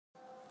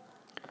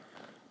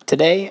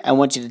Today, I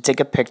want you to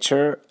take a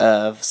picture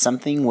of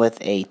something with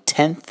a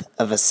 1/10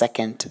 of a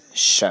second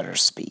shutter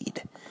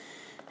speed.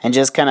 And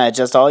just kind of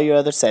adjust all your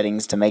other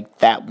settings to make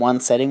that one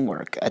setting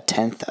work, a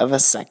 1/10 of a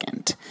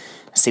second.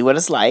 See what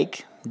it's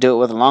like. Do it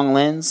with a long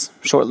lens,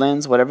 short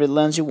lens, whatever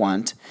lens you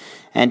want.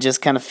 And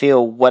just kind of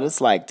feel what it's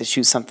like to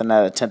shoot something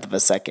at a 1/10 of a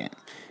second.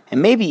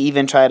 And maybe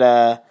even try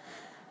to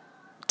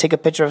take a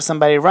picture of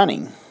somebody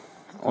running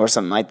or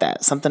something like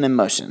that. Something in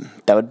motion.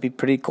 That would be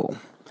pretty cool.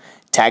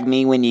 Tag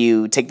me when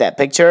you take that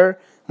picture,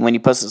 when you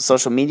post it to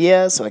social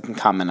media, so I can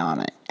comment on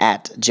it.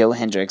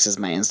 @JoeHendrix is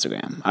my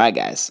Instagram. All right,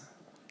 guys.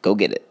 Go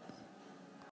get it.